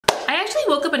I actually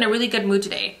woke up in a really good mood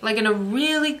today. Like in a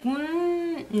really,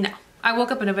 no. I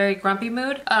woke up in a very grumpy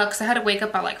mood because I had to wake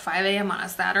up at like 5 a.m. on a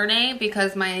Saturday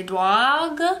because my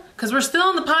dog, because we're still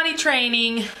on the potty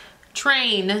train,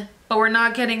 but we're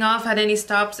not getting off at any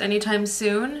stops anytime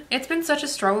soon. It's been such a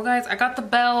struggle, guys. I got the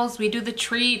bells, we do the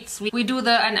treats, we do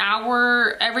the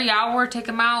every hour, take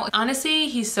him out. Honestly,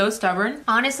 he's so stubborn.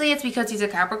 Honestly, it's because he's a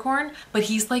Capricorn, but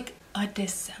he's like a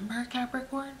December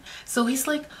Capricorn. So he's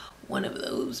like one of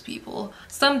those people.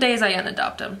 Some days I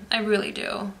unadopt him, I really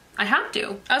do. I have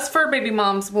to. Us fur baby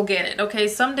moms will get it, okay?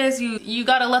 Some days you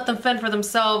gotta let them fend for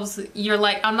themselves. You're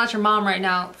like, I'm not your mom right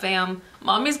now, fam.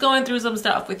 Mommy's going through some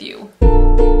stuff with you.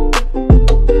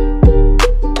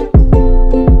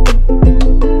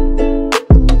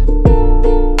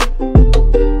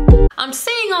 I'm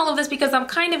saying all of this because I'm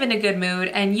kind of in a good mood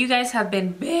and you guys have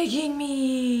been begging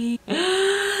me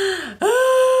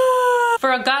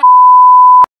for a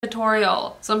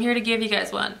tutorial. So I'm here to give you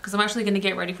guys one because I'm actually going to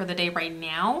get ready for the day right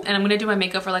now, and I'm going to do my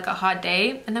makeup for like a hot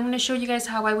day, and I'm going to show you guys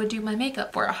how I would do my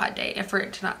makeup for a hot day and for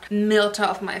it to not melt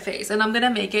off my face. And I'm going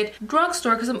to make it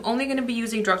drugstore because I'm only going to be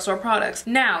using drugstore products.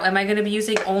 Now, am I going to be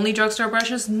using only drugstore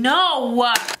brushes?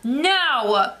 No!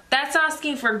 No! That's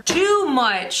asking for too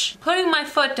much. Putting my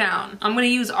foot down. I'm going to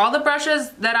use all the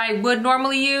brushes that I would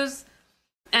normally use.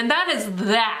 And that is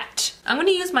that. I'm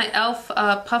gonna use my e.l.f.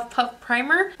 Puff Puff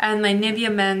Primer and my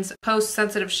Nivea Men's Post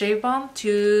Sensitive Shave Balm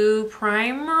to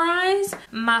primerize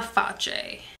my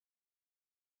face.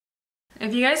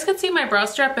 If you guys can see my brow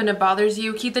strap and it bothers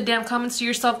you, keep the damn comments to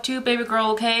yourself too, baby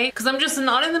girl, okay? Because I'm just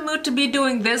not in the mood to be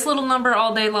doing this little number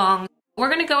all day long. We're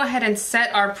gonna go ahead and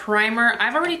set our primer.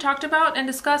 I've already talked about and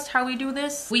discussed how we do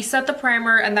this. We set the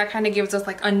primer and that kind of gives us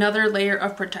like another layer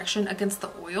of protection against the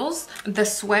oils, the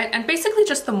sweat, and basically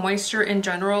just the moisture in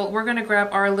general. We're gonna grab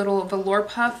our little velour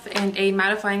puff and a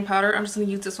mattifying powder. I'm just gonna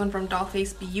use this one from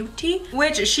Dollface Beauty,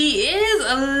 which she is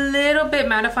a little bit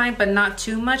mattifying, but not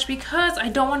too much because I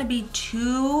don't wanna be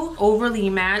too overly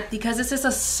matte because this is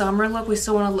a summer look. We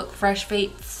still wanna look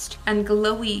fresh-faced and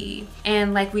glowy,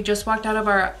 and like we just walked out of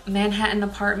our Manhattan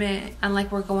apartment and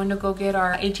like we're going to go get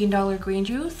our $18 green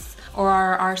juice or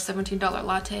our $17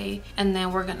 latte, and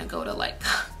then we're gonna go to like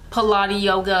Pilates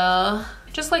yoga.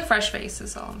 Just like fresh face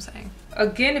is all I'm saying.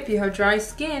 Again, if you have dry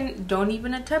skin, don't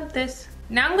even attempt this.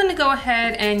 Now I'm gonna go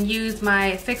ahead and use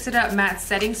my Fix It Up Matte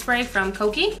Setting Spray from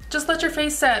Koki. Just let your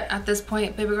face set at this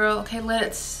point, baby girl. Okay, let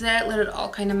it set, let it all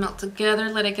kind of melt together,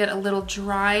 let it get a little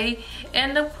dry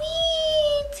and a wee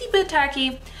bit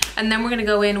tacky. And then we're gonna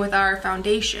go in with our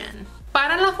foundation.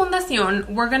 Para la fundación,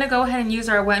 we're gonna go ahead and use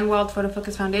our Wet n Wild Photo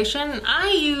Focus foundation. I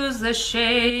use the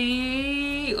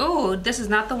shade, oh, this is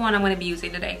not the one I'm gonna be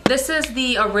using today. This is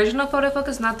the original Photo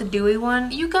Focus, not the dewy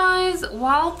one. You guys,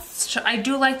 whilst I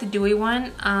do like the dewy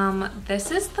one, this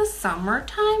is the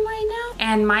summertime right now,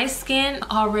 and my skin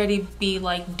already be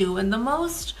like doing the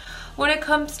most when it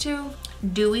comes to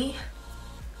dewy.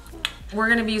 We're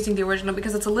gonna be using the original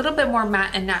because it's a little bit more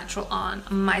matte and natural on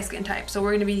my skin type. So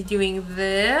we're gonna be doing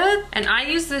this. And I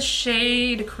use this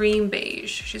shade Cream Beige.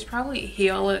 She's probably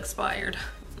heel expired.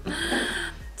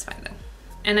 It's fine though.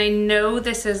 And I know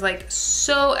this is like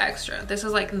so extra. This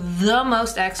is like the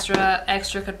most extra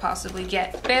could possibly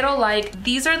get. Pero like,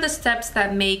 these are the steps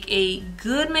that make a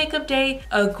good makeup day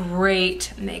a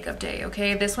great makeup day,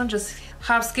 okay? This one just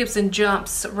hop, skips, and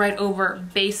jumps right over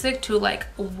basic to like,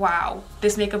 wow,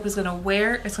 this makeup is gonna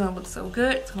wear, it's gonna look so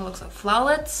good, it's gonna look so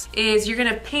flawless, is you're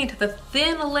gonna paint the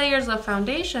thin layers of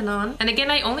foundation on. And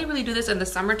again, I only really do this in the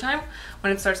summertime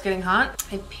when it starts getting hot.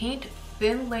 I paint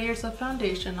thin layers of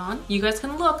foundation on. You guys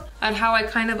can look at how I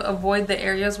kind of avoid the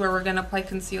areas where we're gonna apply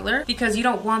concealer because you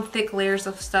don't want thick layers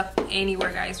of stuff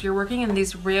anywhere, guys. You're working in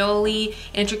these really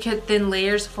intricate thin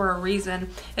layers for a reason.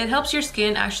 It helps your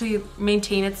skin actually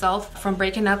maintain itself from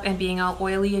breaking up and being all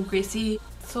oily and greasy.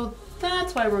 So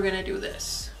that's why we're gonna do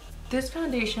this. This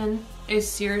foundation is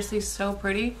seriously so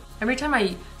pretty. Every time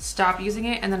I stop using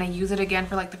it and then I use it again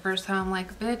for like the first time, I'm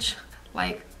like, bitch,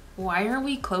 like, why are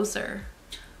we closer?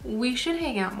 We should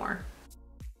hang out more.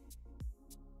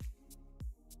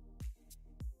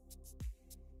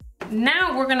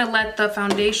 Now we're gonna let the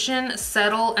foundation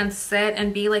settle and set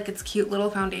and be like its cute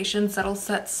little foundation settle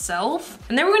set self.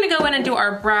 And then we're gonna go in and do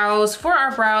our brows. For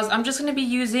our brows, I'm just gonna be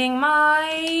using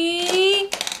my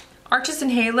Arches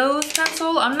and Halos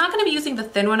pencil. I'm not gonna be using the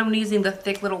thin one, I'm gonna be using the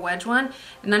thick little wedge one.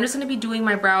 And I'm just gonna be doing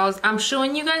my brows. I'm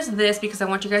showing you guys this because I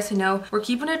want you guys to know we're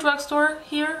keeping a drugstore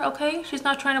here, okay? She's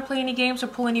not trying to play any games or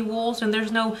pull any wools, and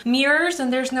there's no mirrors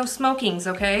and there's no smokings,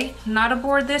 okay? Not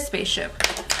aboard this spaceship.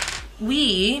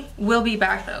 We will be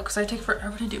back though, because I take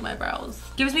forever to do my brows.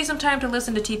 Gives me some time to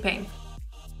listen to T-Pain.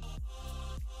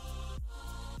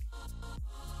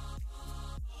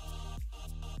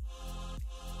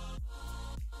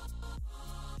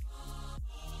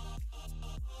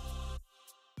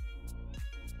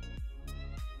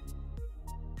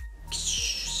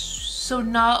 So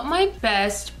not my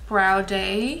best brow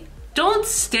day. Don't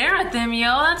stare at them, yo,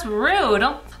 that's rude.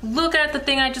 Don't look at the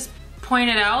thing I just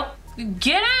pointed out.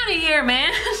 Get out of here,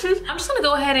 man. I'm just gonna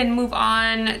go ahead and move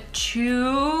on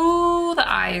to the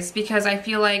eyes because I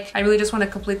feel like I really just want to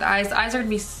complete the eyes. The eyes are gonna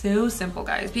be so simple,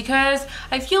 guys, because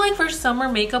I feel like for summer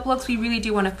makeup looks, we really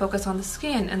do want to focus on the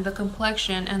skin and the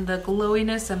complexion and the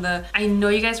glowiness and the, I know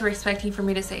you guys were expecting for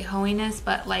me to say hoiness,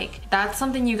 but like that's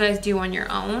something you guys do on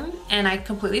your own and I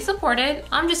completely support it.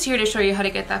 I'm just here to show you how to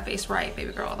get that face right,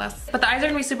 baby girl. But the eyes are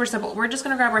gonna be super simple. We're just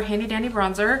gonna grab our handy dandy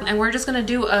bronzer and we're just gonna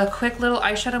do a quick little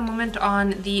eyeshadow moment on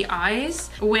the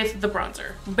eyes with the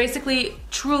bronzer. Basically,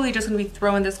 truly just gonna be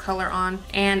throwing this color on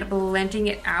and blending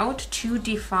it out to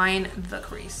define the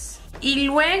crease. Y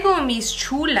luego, mis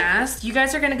chulas, you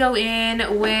guys are gonna go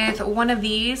in with one of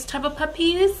these type of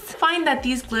puppies. Find that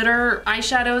these glitter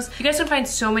eyeshadows, you guys can find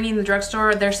so many in the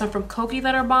drugstore. There's some from Kokie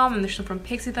that are bomb and there's some from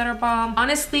Pixie that are bomb.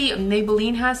 Honestly,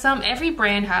 Maybelline has some, every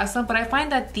brand has some, but I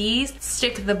find that these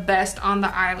stick the best on the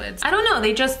eyelids. I don't know,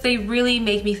 they really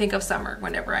make me think of summer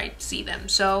whenever I see them.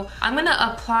 So I'm gonna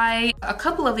apply a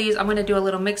couple of these. I'm gonna do a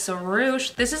little mix of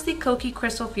rouge. This is the Kokie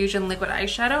Crystal Fusion Liquid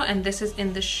Eyeshadow and this is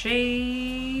in the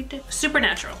shade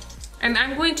Supernatural. And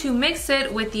I'm going to mix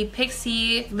it with the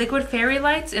Pixie Liquid Fairy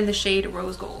Lights in the shade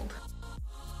Rose Gold.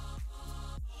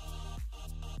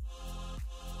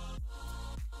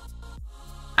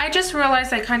 I just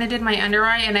realized I kind of did my under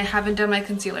eye and I haven't done my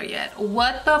concealer yet.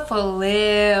 What the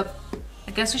flip?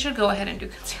 I guess we should go ahead and do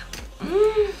concealer.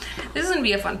 This is gonna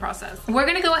be a fun process. We're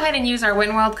gonna go ahead and use our Wet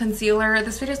n Wild concealer.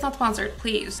 This video is not sponsored,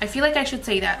 please. I feel like I should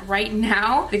say that right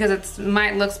now because it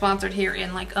might look sponsored here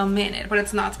in like a minute, but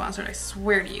it's not sponsored, I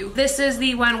swear to you. This is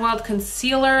the Wet n Wild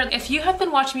concealer. If you have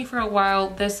been watching me for a while,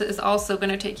 this is also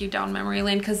gonna take you down memory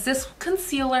lane because this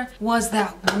concealer was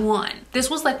that one.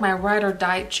 This was like my ride or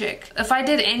die chick. If I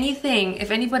did anything, if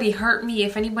anybody hurt me,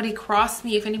 if anybody crossed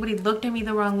me, if anybody looked at me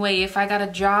the wrong way, if I got a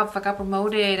job, if I got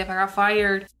promoted, if I got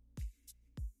fired,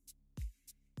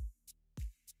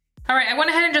 all right, I went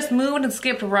ahead and just moved and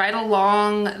skipped right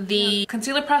along the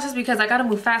concealer process because I gotta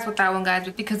move fast with that one, guys,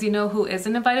 because you know who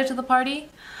isn't invited to the party?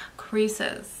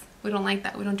 Creases. We don't like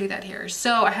that. We don't do that here.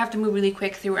 So I have to move really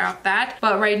quick throughout that.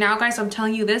 But right now, guys, I'm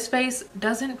telling you, this face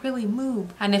doesn't really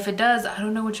move. And if it does, I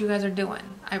don't know what you guys are doing.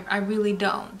 I really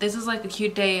don't. This is like a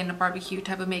cute day in a barbecue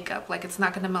type of makeup. Like it's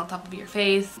not gonna melt off of your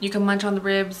face. You can munch on the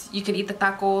ribs. You can eat the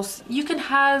tacos. You can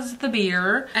has the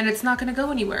beer and it's not gonna go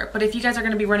anywhere. But if you guys are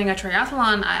gonna be running a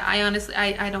triathlon, I honestly,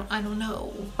 I don't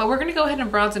know. But we're gonna go ahead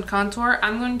and bronze and contour.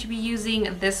 I'm going to be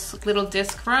using this little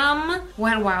disc from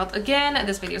Wet n Wild. Again,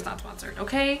 this video is not sponsored,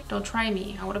 okay? Don't try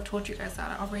me. I would have told you guys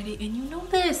that already and you know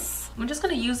this. I'm just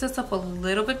gonna use this up a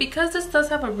little bit because this does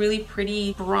have a really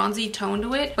pretty bronzy tone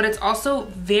to it, but it's also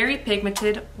very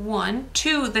pigmented, 1.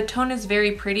 2, the tone is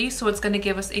very pretty, so it's gonna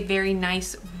give us a very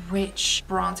nice, rich,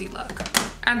 bronzy look.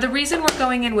 And the reason we're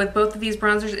going in with both of these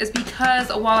bronzers is because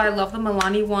while I love the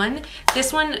Milani one,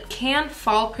 this one can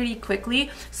fall pretty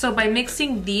quickly. So by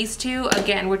mixing these two,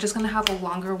 again, we're just gonna have a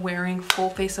longer wearing full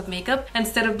face of makeup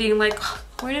instead of being like,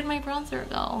 where did my bronzer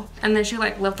go? And then she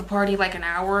like left the party like an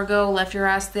hour ago, left your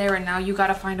ass there, and now you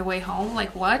gotta find a way home.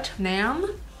 Like what, ma'am?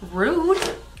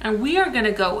 Rude. And we are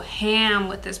gonna go ham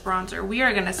with this bronzer. We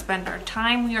are gonna spend our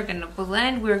time, we are gonna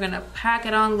blend, we are gonna pack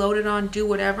it on, load it on, do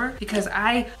whatever, because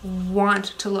I want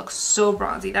to look so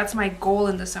bronzy. That's my goal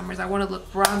in the summers. I wanna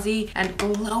look bronzy and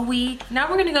glowy. Now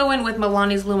we're gonna go in with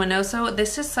Milani's Luminoso.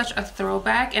 This is such a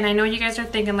throwback, and I know you guys are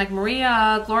thinking like,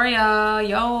 Mariaagloriaa,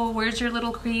 yo, where's your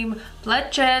little cream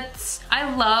blushes?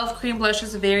 I love cream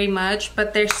blushes very much,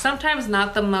 but they're sometimes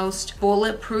not the most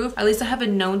bulletproof. At least I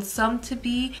haven't known some to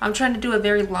be. I'm trying to do a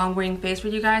very long wearing face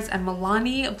with you guys, and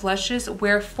Milani blushes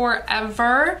wear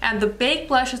forever, and the baked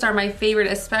blushes are my favorite,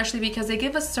 especially because they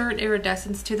give a certain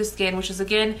iridescence to the skin, which is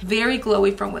again very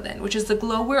glowy from within, which is the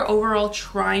glow we're overall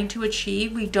trying to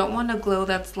achieve. We don't want a glow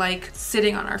that's like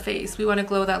sitting on our face. We want a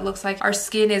glow that looks like our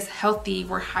skin is healthy,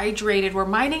 we're hydrated, we're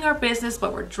minding our business,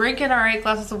 but we're drinking our 8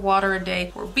 glasses of water a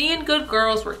day, we're being good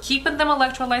girls, we're keeping them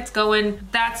electrolytes going.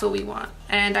 That's what we want.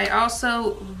 And I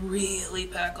also really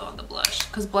pack on the blush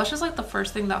because blush is like the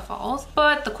first thing that falls.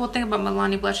 But the cool thing about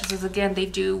Milani blushes is again, they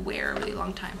do wear a really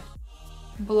long time.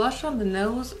 Blush on the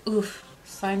nose, oof,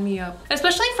 sign me up.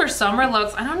 Especially for summer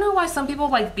looks. I don't know why some people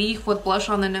like beef with blush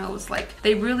on the nose. Like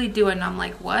they really do it and I'm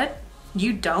like, what?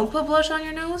 You don't put blush on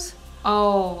your nose?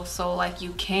 Oh, so like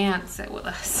you can't sit with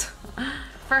us.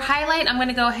 For highlight, I'm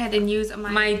gonna go ahead and use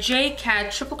my J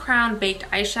Cat Triple Crown Baked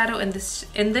Eyeshadow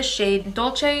in the shade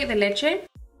Dolce de Leche.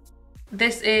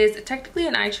 This is technically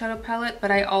an eyeshadow palette,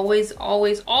 but I always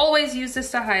use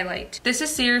this to highlight. This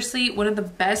is seriously one of the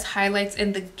best highlights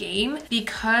in the game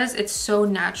because it's so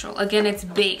natural. Again, it's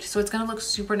baked, so it's gonna look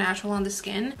super natural on the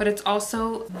skin, but it's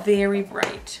also very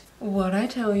bright. What'd I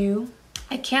tell you?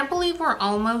 I can't believe we're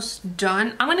almost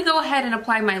done. I'm gonna go ahead and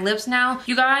apply my lips now.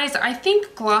 You guys, I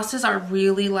think glosses are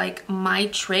really like my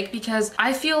trick because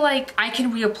I feel like I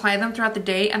can reapply them throughout the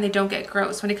day and they don't get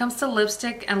gross. When it comes to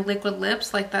lipstick and liquid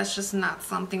lips, like that's just not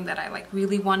something that I like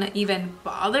really wanna even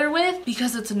bother with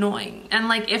because it's annoying. And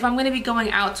like if I'm gonna be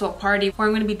going out to a party where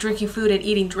I'm gonna be drinking food and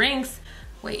eating drinks,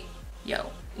 wait,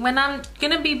 yo. When I'm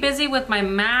gonna be busy with my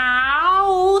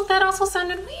mouth, that also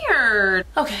sounded weird.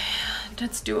 Okay,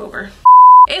 let's do over.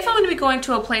 If I'm gonna be going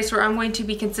to a place where I'm going to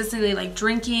be consistently like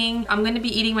drinking, I'm gonna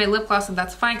be eating my lip gloss, and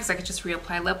that's fine because I could just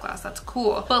reapply lip gloss, that's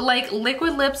cool. But like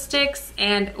liquid lipsticks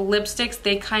and lipsticks,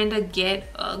 they kind of get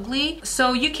ugly.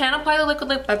 So you can apply the liquid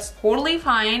lip, that's totally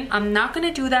fine. I'm not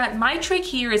gonna do that. My trick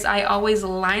here is I always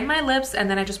line my lips and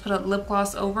then I just put a lip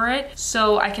gloss over it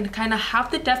so I can kind of have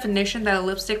the definition that a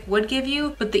lipstick would give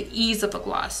you, but the ease of a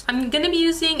gloss. I'm gonna be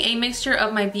using a mixture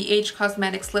of my BH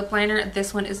Cosmetics lip liner.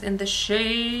 This one is in the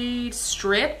shade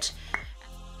Stripped.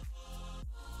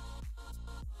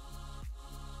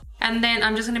 And then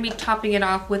I'm just gonna be topping it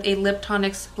off with a Lip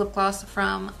Tonics lip gloss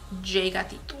from J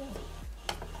Gatito.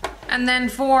 And then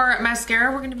for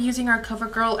mascara, we're gonna be using our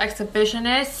CoverGirl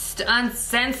Exhibitionist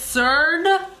Uncensored.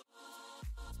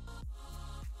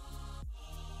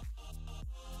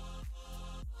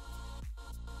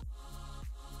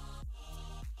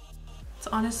 It's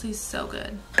honestly so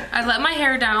good. I let my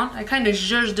hair down. I kind of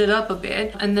zhuzhed it up a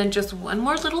bit. And then just one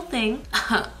more little thing.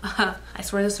 I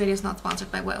swear this video is not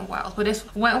sponsored by Wet n Wild, but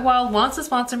if Wet n Wild wants to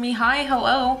sponsor me, hi,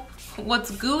 hello. What's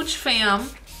gooch, fam?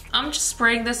 I'm just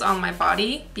spraying this on my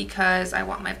body because I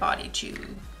want my body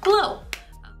to glow.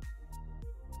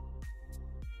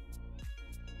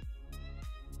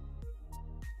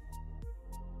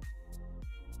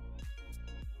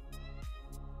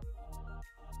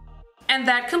 And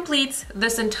that completes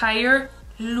this entire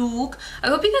look. I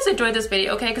hope you guys enjoyed this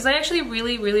video, okay? Because I actually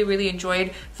really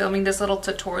enjoyed filming this little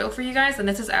tutorial for you guys, and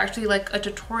this is actually like a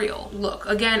tutorial look.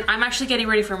 Again, I'm actually getting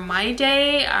ready for my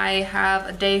day. I have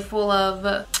a day full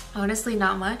of, honestly,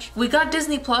 not much. We got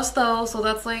Disney Plus though, so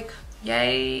that's like,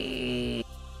 yay.